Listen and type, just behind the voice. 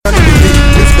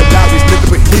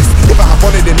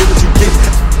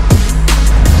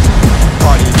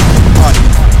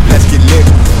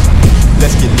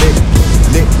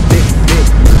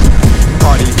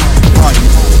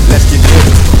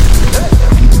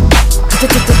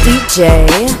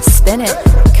DJ, spin it,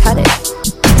 cut it.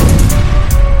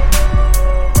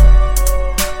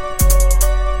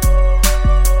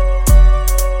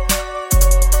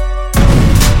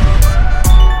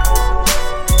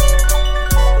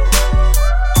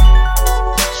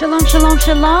 Shalom, shalom,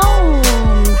 shalom.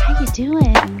 How you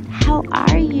doing? How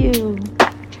are you?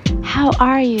 How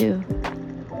are you?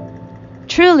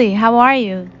 Truly, how are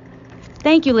you?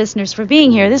 Thank you, listeners, for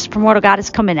being here. This is Primordial Goddess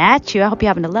coming at you. I hope you're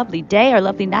having a lovely day or a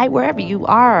lovely night wherever you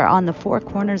are on the four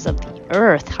corners of the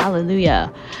earth.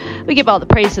 Hallelujah. We give all the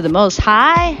praise to the Most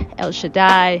High, El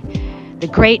Shaddai, the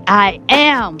great I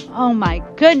am. Oh my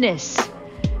goodness.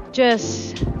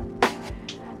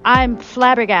 I'm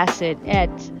flabbergasted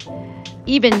at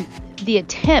even the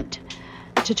attempt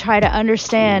to try to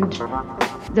understand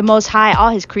the Most High, all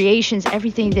his creations,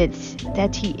 everything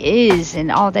that he is and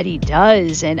all that he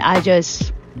does. And our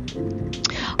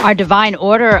divine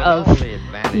order of,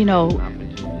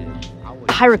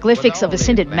 hieroglyphics of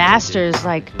ascended masters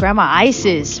like Grandma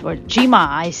Isis or Jima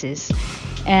Isis,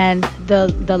 and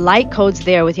the light codes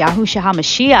there with Yahushua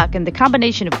HaMashiach, and the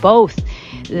combination of both,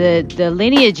 the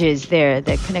lineages there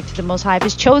that connect to the Most High of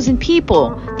his chosen people,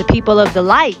 the people of the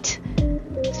light.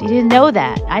 So you didn't know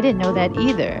that. I didn't know that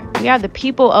either. We are the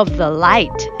people of the light,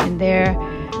 and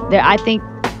I think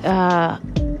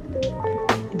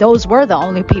those were the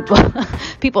only people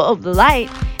of the light.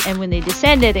 And when they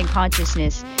descended in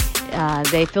consciousness,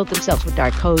 they filled themselves with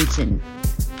dark codes, and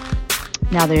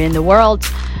now they're in the world,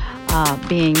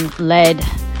 being led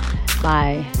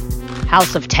by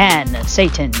House of Tan,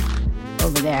 Satan,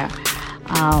 over there.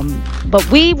 But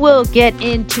we will get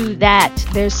into that.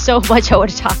 There's so much I want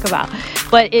to talk about,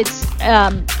 but it's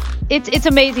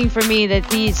amazing for me that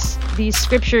these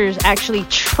scriptures actually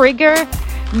trigger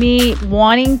me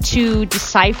wanting to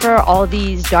decipher all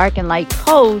these dark and light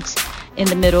codes in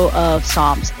the middle of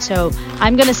Psalms. So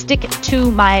I'm going to stick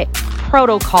to my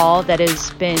protocol that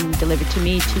has been delivered to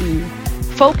me to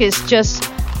focus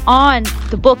just on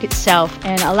the book itself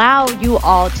and allow you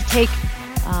all to take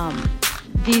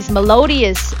these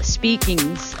melodious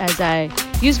speakings as I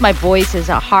use my voice as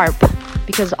a harp,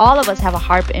 because all of us have a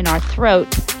harp in our throat.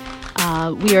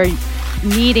 We are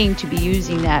needing to be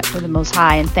using that for the Most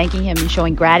High and thanking him and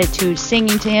showing gratitude,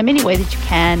 singing to him any way that you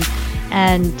can,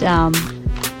 and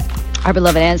our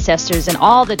beloved ancestors and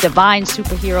all the divine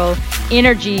superhero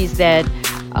energies that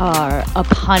are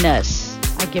upon us.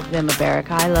 I give them a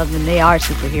barakah. I love them. They are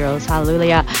superheroes.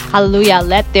 Hallelujah. Hallelujah.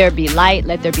 Let there be light.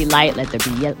 Let there be light. Let there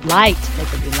be light. Let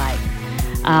there be light.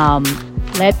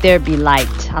 Let there be light.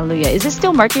 Hallelujah. Is it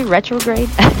still Mercury retrograde?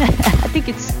 I think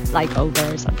it's like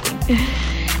over or something.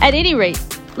 At any rate,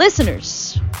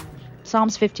 listeners,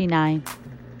 Psalms 59.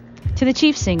 To the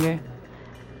chief singer.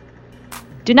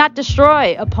 Do not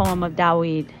destroy, a poem of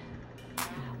Dawid.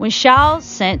 When Shaul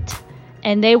sent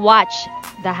and they watched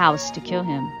the house to kill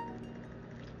him.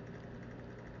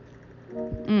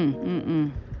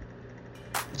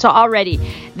 So already,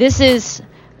 this is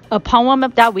a poem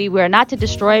of Dawid. We are not to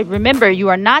destroy. Remember, you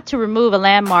are not to remove a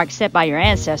landmark set by your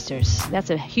ancestors. That's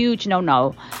a huge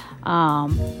no-no.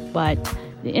 But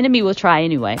the enemy will try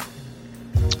anyway.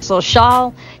 So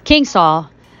Shaul, King Saul,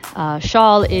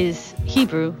 Shaul is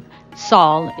Hebrew,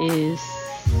 Saul is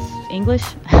English,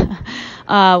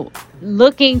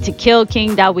 looking to kill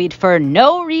King Dawid for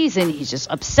no reason. He's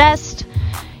just obsessed.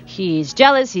 He's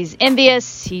jealous. He's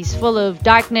envious. He's full of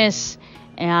darkness.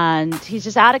 And he's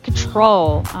just out of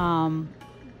control.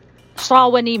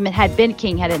 Saul wouldn't even had been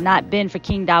king had it not been for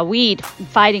King Dawid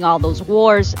fighting all those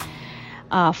wars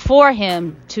for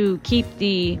him to keep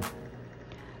the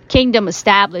kingdom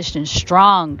established and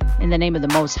strong in the name of the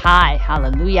Most High.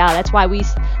 Hallelujah. That's why we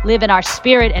live in our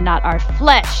spirit and not our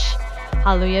flesh.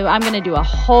 Hallelujah. I'm going to do a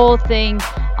whole thing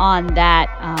on that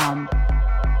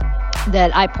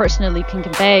that I personally can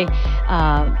convey,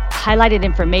 highlighted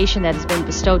information that has been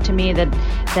bestowed to me that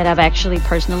I've actually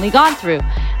personally gone through,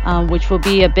 which will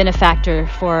be a benefactor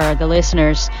for the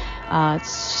listeners,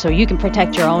 so you can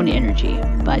protect your own energy.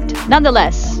 But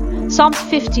nonetheless, Psalms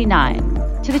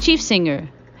 59, to the chief singer,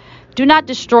 do not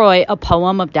destroy, a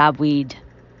poem of Dawid.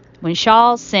 When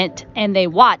Shaul sent and they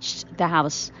watched the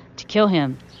house to kill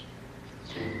him.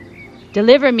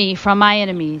 Deliver me from my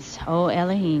enemies, O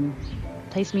Elohim.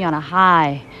 Place me on a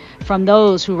high from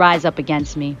those who rise up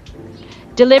against me.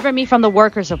 Deliver me from the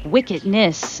workers of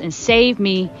wickedness and save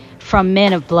me from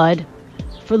men of blood.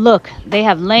 For look, they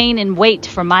have lain in wait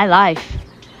for my life.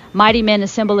 Mighty men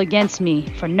assemble against me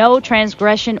for no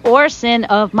transgression or sin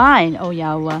of mine, O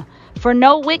Yahweh, for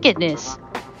no wickedness.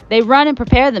 They run and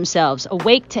prepare themselves,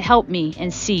 awake to help me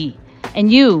and see. And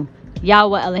you,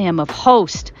 Yahweh Elohim of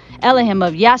hosts, Elohim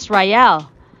of Yasrael,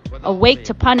 Awake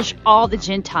to punish all the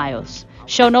Gentiles.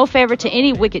 Show no favor to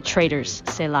any wicked traitors,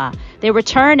 Selah. They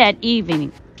return at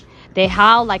evening. They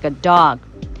howl like a dog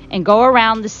and go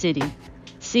around the city.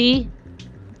 See,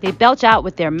 they belch out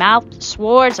with their mouth.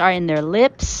 Swords are in their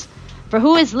lips. For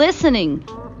who is listening?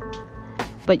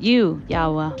 But you,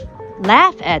 Yahweh,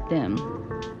 laugh at them.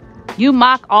 You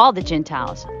mock all the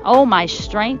Gentiles. Oh, my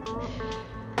strength,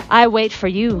 I wait for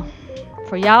you.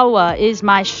 For Yahweh is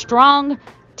my strong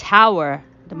tower.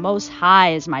 The Most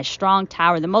High is my strong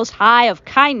tower. The Most High of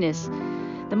kindness.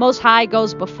 The Most High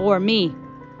goes before me.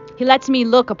 He lets me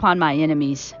look upon my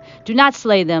enemies. Do not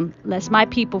slay them, lest my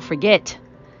people forget.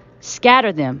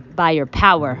 Scatter them by your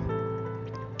power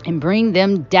and bring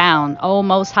them down, O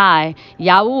Most High,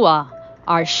 Yahuwah,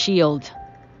 our shield.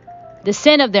 The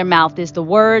sin of their mouth is the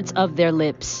words of their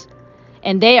lips,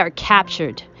 and they are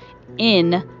captured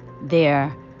in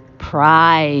their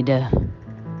pride.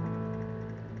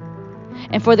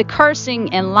 And for the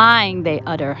cursing and lying they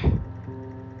utter.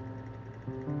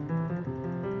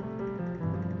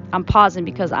 I'm pausing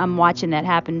because I'm watching that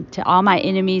happen to all my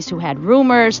enemies who had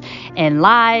rumors and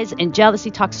lies and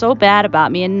jealousy, talk so bad about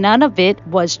me, and none of it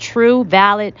was true,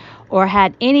 valid, or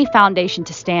had any foundation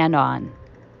to stand on.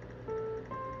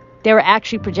 They were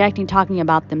actually projecting, talking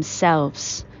about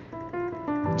themselves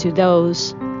to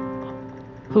those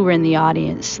who were in the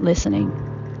audience listening.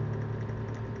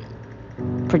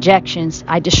 Projections,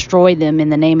 I destroy them in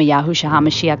the name of Yahushua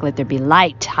HaMashiach. Let there be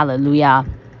light. Hallelujah.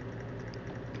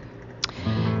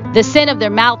 The sin of their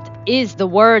mouth is the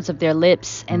words of their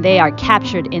lips, and they are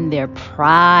captured in their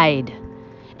pride.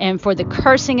 And for the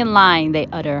cursing and lying they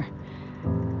utter,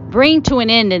 bring to an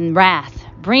end in wrath.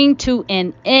 Bring to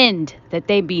an end that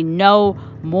they be no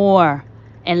more.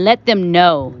 And let them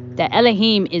know that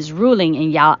Elohim is ruling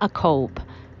in Yaakov,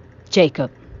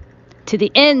 Jacob, to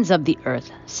the ends of the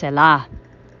earth, Selah.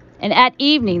 And at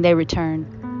evening they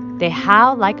return. They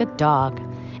howl like a dog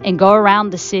and go around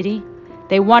the city.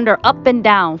 They wander up and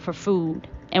down for food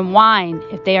and wine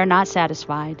if they are not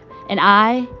satisfied. And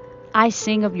I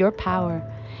sing of your power.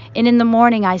 And in the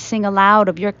morning I sing aloud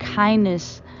of your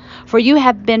kindness. For you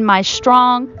have been my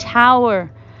strong tower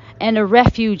and a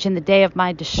refuge in the day of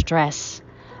my distress.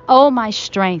 O my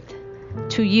strength,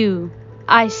 to you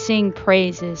I sing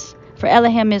praises. For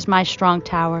Elohim is my strong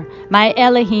tower, my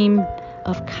Elohim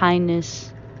of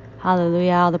kindness.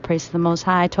 Hallelujah. All the praise to the Most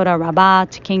High. Toda Rabbah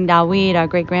to King Dawid, our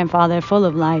great grandfather, full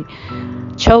of light,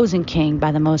 chosen king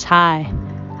by the Most High.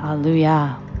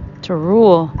 Hallelujah. To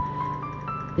rule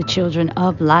the children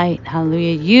of light.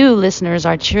 Hallelujah. You listeners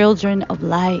are children of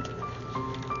light.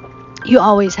 You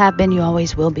always have been, you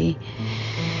always will be.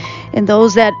 And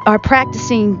those that are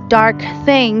practicing dark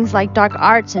things like dark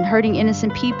arts and hurting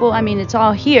innocent people, I mean, it's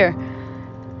all here.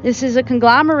 This is a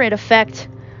conglomerate effect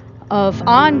of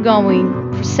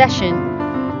ongoing procession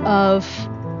of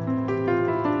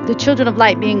the children of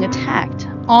light being attacked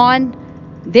on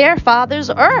their father's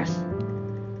earth.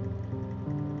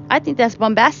 I think that's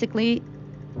bombastically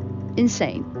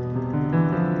insane.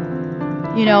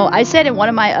 You know, I said in one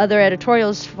of my other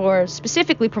editorials for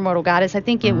specifically Primordial Goddess, I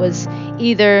think it was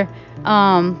either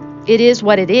it is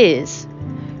what it is.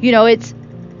 You know,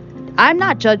 I'm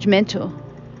not judgmental,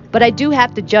 but I do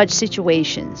have to judge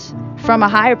situations from a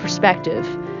higher perspective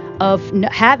of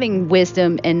having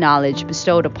wisdom and knowledge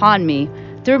bestowed upon me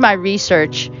through my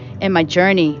research and my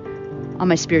journey on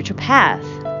my spiritual path.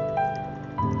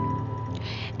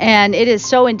 And it is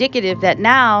so indicative that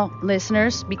now,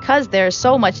 listeners, because there's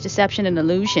so much deception and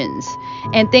illusions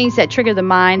and things that trigger the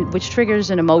mind, which triggers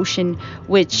an emotion,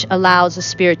 which allows a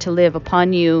spirit to live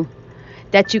upon you,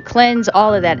 that you cleanse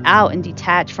all of that out and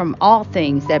detach from all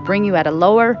things that bring you at a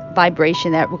lower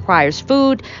vibration that requires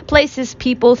food, places,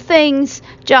 people, things,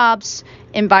 jobs,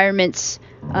 environments,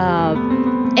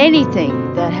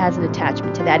 anything that has an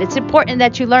attachment to that. It's important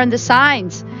that you learn the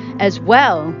signs as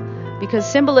well, because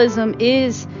symbolism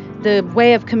is the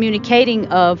way of communicating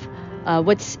of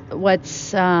what's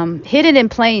hidden in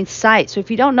plain sight. So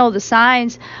if you don't know the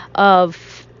signs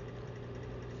of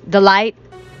the light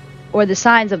or the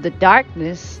signs of the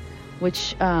darkness,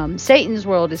 which Satan's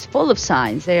world is full of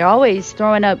signs. They're always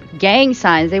throwing up gang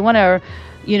signs. They want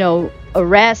to,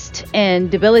 arrest and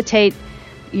debilitate,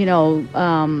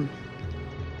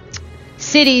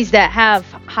 cities that have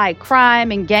high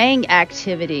crime and gang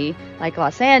activity, like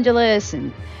Los Angeles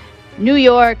and New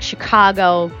York,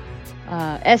 Chicago,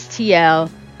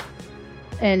 STL,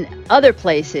 and other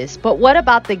places. But what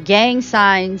about the gang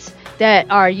signs that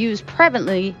are used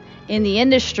prevalently in the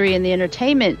industry and the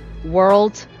entertainment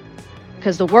world?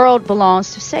 Because the world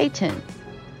belongs to Satan.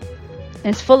 And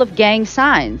it's full of gang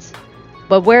signs.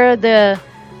 But where are the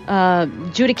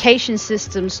adjudication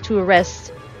systems to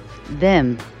arrest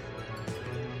them,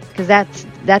 because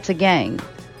that's a gang.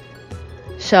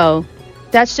 So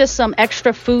that's just some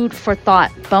extra food for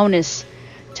thought bonus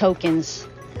tokens,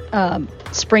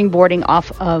 springboarding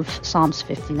off of Psalms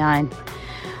 59.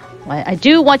 I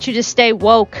do want you to stay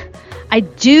woke. I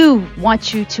do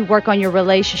want you to work on your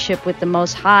relationship with the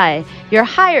Most High, your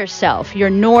higher self, your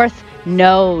North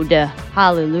Node.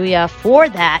 Hallelujah. For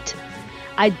that,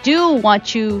 I do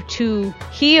want you to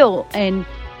heal and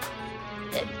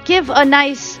give a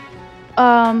nice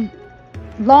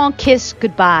long kiss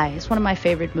goodbye. It's one of my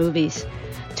favorite movies.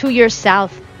 To your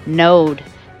South Node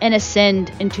and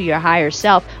ascend into your higher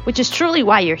self, which is truly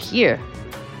why you're here.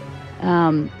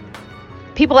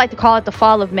 People like to call it the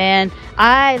fall of man.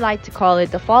 I like to call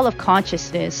it the fall of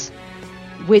consciousness,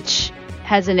 which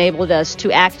has enabled us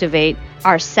to activate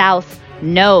our South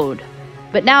Node.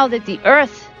 But now that the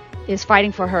Earth is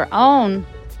fighting for her own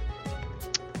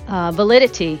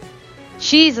validity,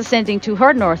 she's ascending to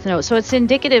her North Node. So it's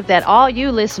indicative that all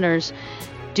you listeners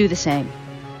do the same.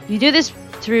 You do this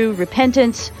through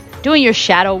repentance, doing your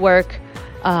shadow work,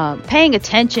 paying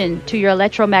attention to your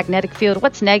electromagnetic field,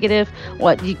 what's negative,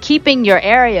 you keeping your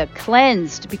area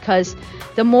cleansed, because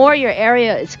the more your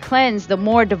area is cleansed, the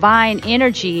more divine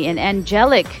energy and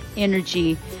angelic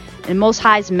energy and Most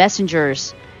High's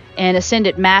messengers and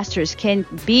ascended masters can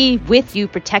be with you,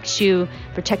 protect your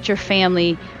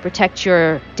family, protect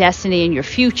your destiny and your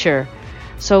future.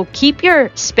 So keep your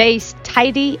space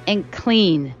tidy and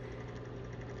clean,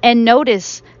 and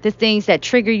notice the things that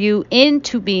trigger you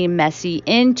into being messy,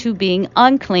 into being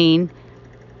unclean,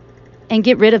 and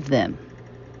get rid of them.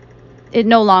 It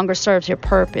no longer serves your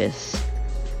purpose.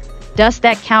 Dust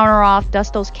that counter off,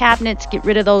 dust those cabinets, get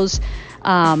rid of those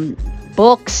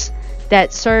books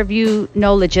that serve you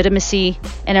no legitimacy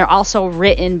and are also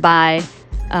written by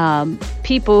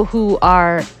people who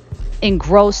are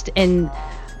engrossed in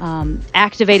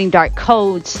activating dark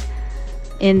codes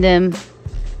in them.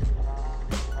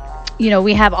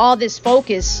 We have all this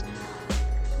focus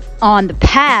on the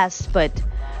past, but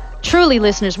truly,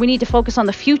 listeners, we need to focus on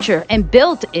the future and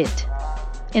build it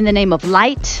in the name of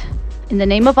light, in the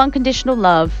name of unconditional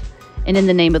love, and in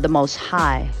the name of the Most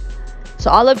High.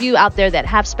 So all of you out there that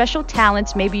have special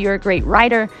talents, maybe you're a great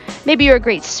writer, maybe you're a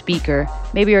great speaker,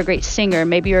 maybe you're a great singer,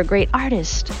 maybe you're a great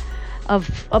artist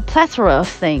of a plethora of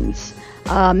things.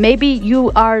 Maybe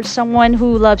you are someone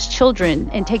who loves children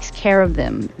and takes care of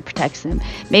them, protects them.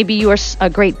 Maybe you are a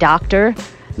great doctor.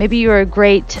 Maybe you're a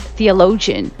great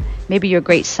theologian. Maybe you're a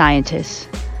great scientist.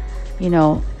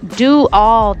 Do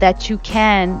all that you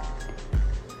can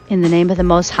in the name of the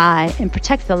Most High and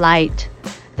protect the light.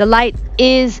 The light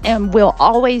is and will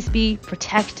always be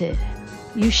protected.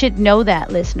 You should know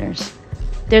that, listeners.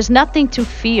 There's nothing to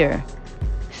fear.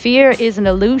 Fear is an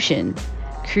illusion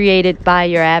created by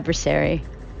your adversary,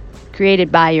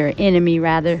 created by your enemy,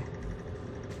 rather,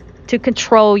 to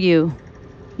control you.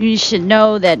 You should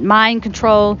know that mind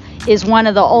control is one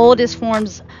of the oldest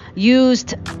forms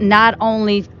used not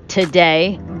only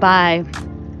today by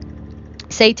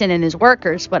Satan and his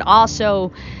workers, but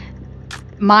also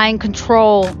mind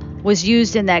control was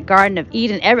used in that Garden of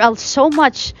Eden. So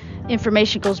much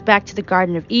information goes back to the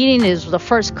Garden of Eden. It was the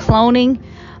first cloning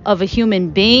of a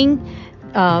human being,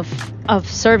 of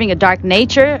serving a dark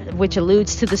nature, which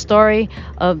alludes to the story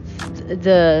of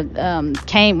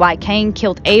the why Cain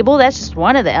killed Abel. That's just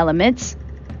one of the elements.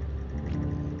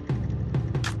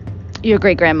 Your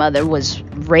great-grandmother was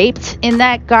raped in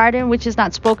that garden, which is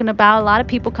not spoken about. A lot of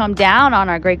people come down on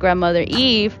our great-grandmother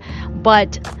Eve,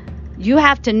 but you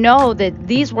have to know that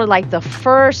these were like the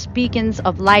first beacons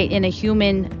of light in a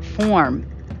human form,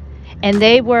 and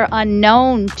they were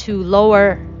unknown to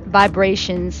lower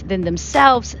vibrations than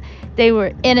themselves. They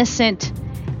were innocent,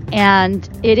 and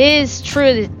it is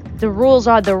true that the rules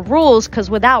are the rules,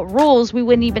 because without rules we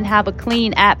wouldn't even have a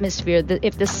clean atmosphere.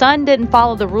 If the sun didn't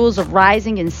follow the rules of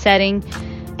rising and setting,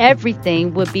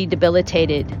 everything would be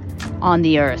debilitated on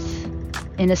the earth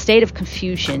in a state of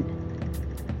confusion.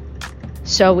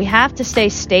 So we have to stay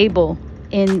stable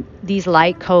in these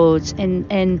light codes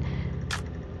and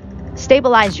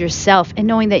stabilize yourself in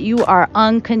knowing that you are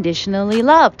unconditionally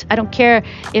loved. I don't care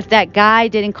if that guy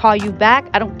didn't call you back.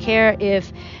 I don't care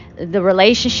if the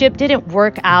relationship didn't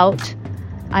work out.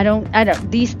 I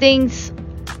don't these things,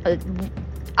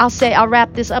 I'll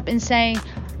wrap this up in saying,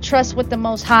 trust what the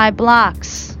Most High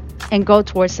blocks and go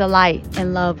towards the light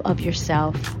and love of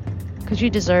yourself, because you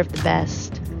deserve the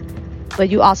best. But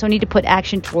you also need to put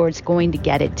action towards going to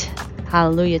get it.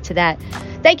 Hallelujah to that.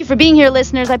 Thank you for being here,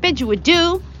 listeners. I bid you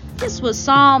adieu. This was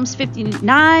Psalms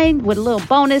 59 with a little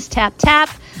bonus tap.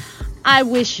 I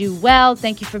wish you well.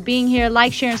 Thank you for being here.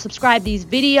 Like, share, and subscribe these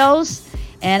videos.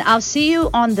 And I'll see you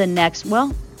on the next,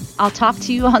 I'll talk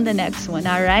to you on the next one,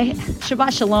 all right?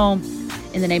 Shabbat Shalom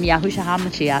in the name of Yahushua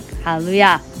HaMashiach.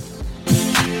 Hallelujah.